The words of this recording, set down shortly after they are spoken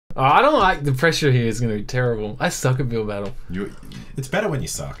Oh, I don't like the pressure here. Is going to be terrible. I suck at build battle. It's better when you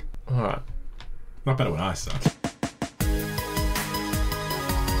suck. All right. Not better when I suck.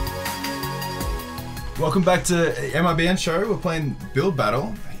 Welcome back to MIBN show. We're playing build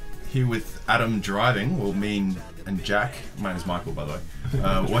battle here with Adam driving. Well, me and Jack. My name is Michael, by the way.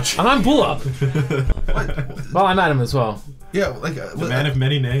 Watching. And I'm Buller. Well, I'm Adam as well. Yeah, like the man of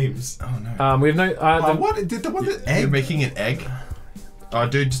many names. Oh no. We have no. What did the one that egg? You're making an egg? Oh,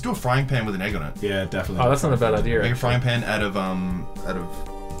 dude, just do a frying pan with an egg on it. Yeah, definitely. Oh, that's not a bad idea. Make a frying pan out of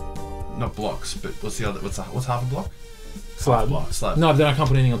not blocks, but what's the other? What's half a block? Slab. Slab. No, then I can't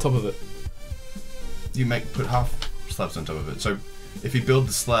put anything on top of it. You put half slabs on top of it. So if you build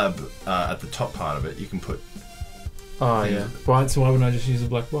the slab at the top part of it, you can put. Oh yeah. Right. So why wouldn't I just use a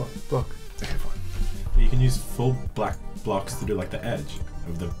black block? Okay, fine. You can use full black blocks to do like the edge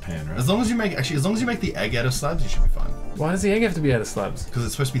of the pan, right? As long as you make the egg out of slabs, you should be fine. Why does the egg have to be out of slabs? Because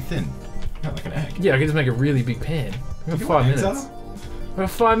it's supposed to be thin. Not like an egg. Yeah, I could just make a really big pan. I've got 5 minutes. I've got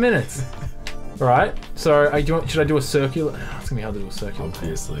 5 minutes. Right. So should I do a circular? Oh, it's gonna be hard to do a circular.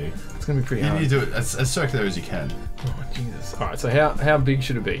 Obviously. It's gonna be pretty hard. You need to do it as circular as you can. Oh Jesus! All right. So how big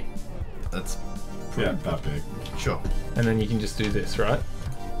should it be? That's that big. Sure. And then you can just do this, right?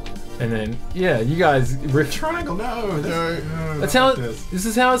 And then yeah, you guys riff. Triangle? No. That's how. This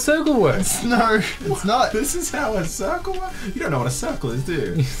is how a circle works. No, it's not. This is how a circle works. You don't know what a circle is, do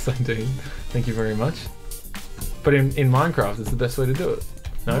you? Yes, I do. Thank you very much. But in Minecraft, it's the best way to do it.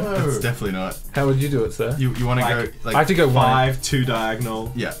 No, it's definitely not. How would you do it, sir? You want to go like I have to go 5, 2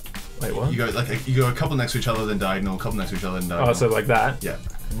 diagonal. Yeah. Wait, what? You go a couple next to each other, then diagonal. A couple next to each other, then diagonal. Oh, so like that? Yeah.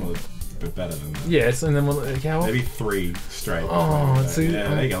 Well, a bit better than that. Yes, and then maybe 3 straight. Oh, see, yeah,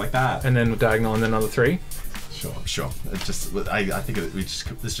 there you go, like that. And then diagonal, and then another 3. Sure. It's just I think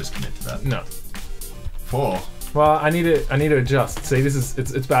let's just commit to that. No. 4. Well, I need to adjust. See,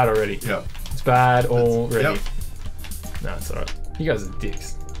 it's bad already. Yep. It's bad already. Yep. No, it's alright. You guys are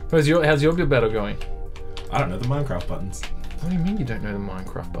dicks. How's your build battle going? I don't know the Minecraft buttons. What do you mean you don't know the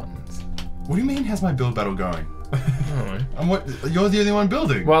Minecraft buttons? What do you mean? How's my build battle going? I don't know. You're the only one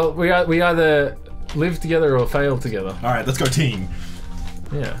building. Well, we either live together or fail together. All right, let's go team.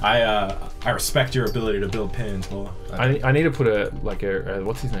 Yeah. I respect your ability to build pans, Paula. I need to put a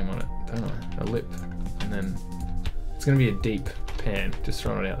what's his name on it? I don't know. A lip, and then it's gonna be a deep pan. Just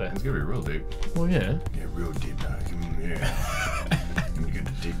throwing it out there. It's gonna be real deep. Well, yeah. Yeah, real deep. Yeah. I'm gonna get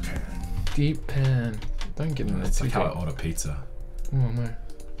a deep pan. Deep pan. Don't get in there. It's too like how I deep. order pizza. Oh no.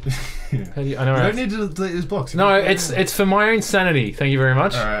 How do you? I know. You don't need to delete these blocks. No, it's for my own sanity. Thank you very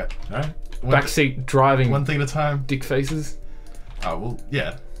much. All right. Backseat driving. One thing at a time. Dick faces. Oh well,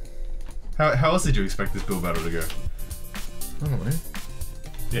 yeah. How else did you expect this build battle to go? I don't know.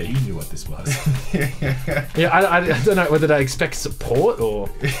 Yeah, you knew what this was. Yeah, I don't know whether they expect support or.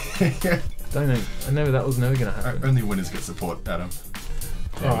 Don't know. That was never gonna happen. Only winners get support, Adam.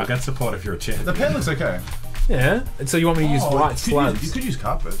 Yeah, we'll get support if you're a champion. The pan looks okay. Yeah. And so you want me to use white slabs? You could use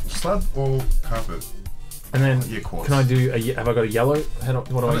carpet, slab or carpet. And then quartz. Can I do have I got a yellow? What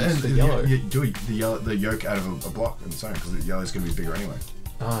do I use for yellow? You do the yolk out of a block and so because the yellow is going to be bigger anyway.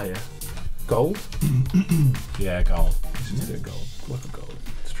 Ah yeah. Gold? Yeah, gold. Let's just do gold. Block of gold.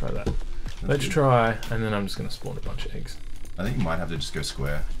 Let's try that. Let's try, and then I'm just going to spawn a bunch of eggs. I think you might have to just go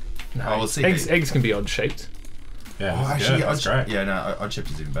square. No, we'll see. Eggs can be odd shaped. Yeah, actually, that's great. Yeah, no, odd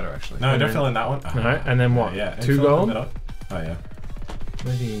shaped is even better actually. No, don't fill in that one. No, and then what? Yeah, 2 gold? Oh yeah.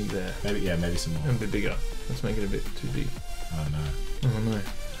 Maybe there. Maybe some more. A bit bigger. Let's make it a bit too big. Oh no. Oh no.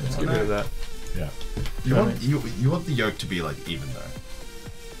 Let's get rid of that. Yeah. You want the yolk to be like even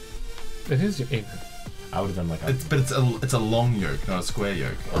though. It is even. I would have done like. But it's a long yolk, not a square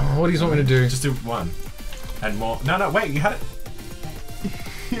yolk. Oh, what do you want me to do? Just do 1. And more. No, wait. You had it.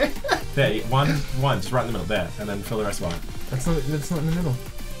 There, one, just right in the middle there, and then fill the rest white. That's not in the middle.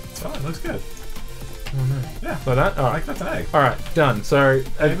 It's fine. It looks good. Oh no. Yeah. Like that? Alright. Like that's an egg. Alright, done. So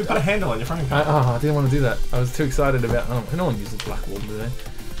Maybe put a handle on your frying pan. I didn't want to do that. I was too excited about no one uses black wool, do they?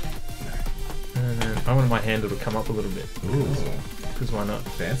 And then I wanted my handle to come up a little bit. Ooh. Because why not?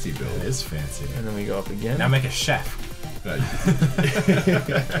 Fancy build. It is fancy. And then we go up again. Now make a chef.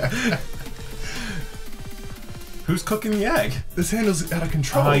 Who's cooking the egg? This handle's out of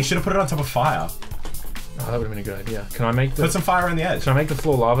control. Oh, you should have put it on top of fire. Oh, that would have been a good idea. Can I make Put some fire on the edge. Can I make the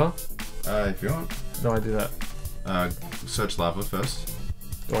floor lava? If you want. How do I do that? Search lava first.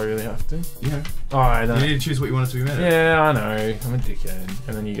 Do I really have to? Yeah. Alright, you need to choose what you want it to be made of. Yeah, I know. I'm a dickhead.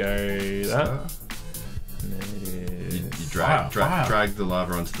 And then you go that. And then it is. You drag the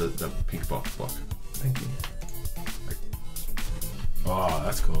lava onto the pink block. Thank you. Oh,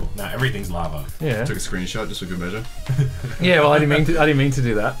 that's cool. Now everything's lava. Yeah. Took a screenshot just for good measure. Yeah, well, I didn't mean to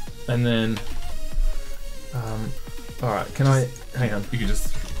do that. And then, all right, can I hang on? You can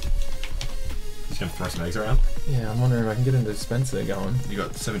just gonna throw some eggs around. Yeah, I'm wondering if I can get a dispenser going. You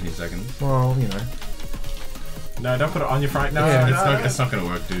got 17 seconds. Well, you know. No, don't put it on your front. No, Yeah, It's not gonna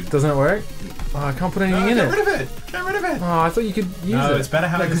work, dude. Doesn't it work? Oh, I can't put anything in get it. rid of it. Get rid of it. Oh, I thought you could use No, it. it's better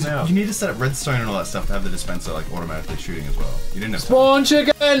how it is now. You need to set up redstone and all that stuff to have the dispenser like automatically shooting as well. You didn't have Spawn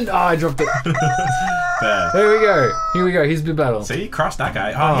chicken! Oh, I dropped it. There. Here we go. Here we go. Here's the battle. See, crushed that guy.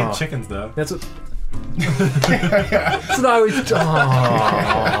 Oh, he Oh. had chickens though. That's what. So I was.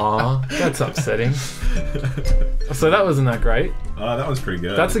 Aww, that's upsetting. So that wasn't that great. Oh, that was pretty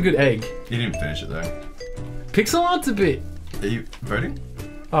good. That's a good egg. You didn't even finish it though. Pixel art's a bit. Are you voting?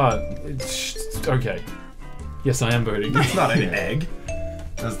 Okay. Yes, I am voting. It's not an egg.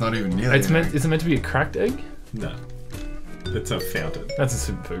 That's not even nearly. It's meant. Is it meant to be a cracked egg? No. It's a fountain. That's a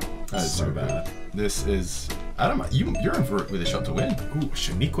super poop. That is so bad. This is Adam. You're in for it with a shot to win. Ooh,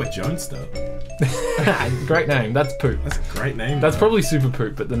 Shaniqua Jones though. Great name. That's poop. That's a great name. That's though. probably super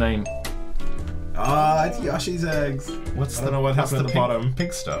poop, but the name. Ah, it's Yoshi's eggs. I don't know what happened at the bottom.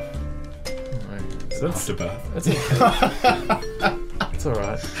 Pink stuff. So that's Afterbirth. that's okay. It's all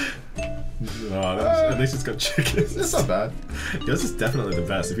right. Oh, at least it's got chickens. It's not bad. Yours is definitely the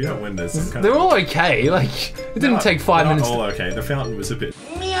best. If you don't win this, some kind They're of... all okay. Like it didn't take 5 minutes. Not all okay. The fountain was a bit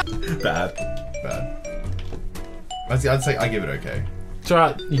bad. Bad. I'd say I give it okay. It's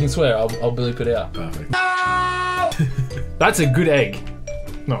alright, you can swear, I'll bleep it out. Perfect. That's a good egg.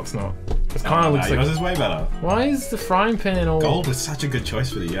 No, it's not. It kind of looks yours like. is way better. Why is the frying pan all Gold was such a good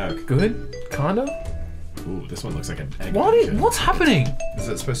choice for the yolk. good? Kinda. Ooh, this one looks like an egg. What's happening? Is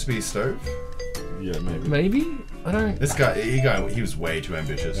it supposed to be stove? Yeah, maybe. Maybe? I don't. This guy, he was way too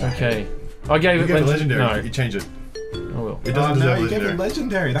ambitious. Okay. I gave You it gave it legendary. No, You change it. I will. It doesn't no, deserve you gave legendary. it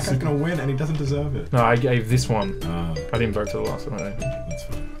legendary. That guy's gonna win, and he doesn't deserve it. No, I gave this one. Oh, I didn't vote for the last one, I don't think. that's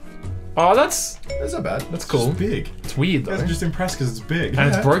fine. Oh, that's That's not bad. that's cool. It's big. It's weird You though. guys are just impressed because it's big. And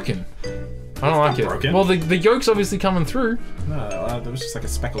it's broken. I don't like it. broken. Well, the yolk's obviously coming through. No, that was just like a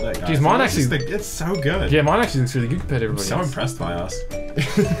speckled egg. Jeez, mine actually- It's so good. Yeah, mine actually looks really good compared to I'm everybody so else. impressed by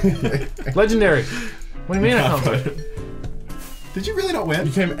us. Legendary. What do you mean I can't Can't vote? vote. Did you really not win?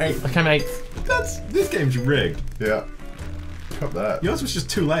 You came 8th. I came 8th. This game's rigged. Yeah. Cop that. Yours was just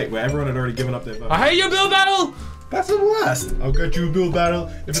too late, where everyone had already given up their vote. I hate you, Bill Battle! That's the last. I'll get you a build battle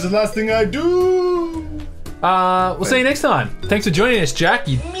if it's the last thing I do. We'll see you next time. Thanks for joining us, Jack.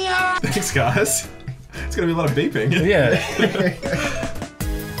 Thanks, guys. It's gonna be a lot of beeping. Yeah.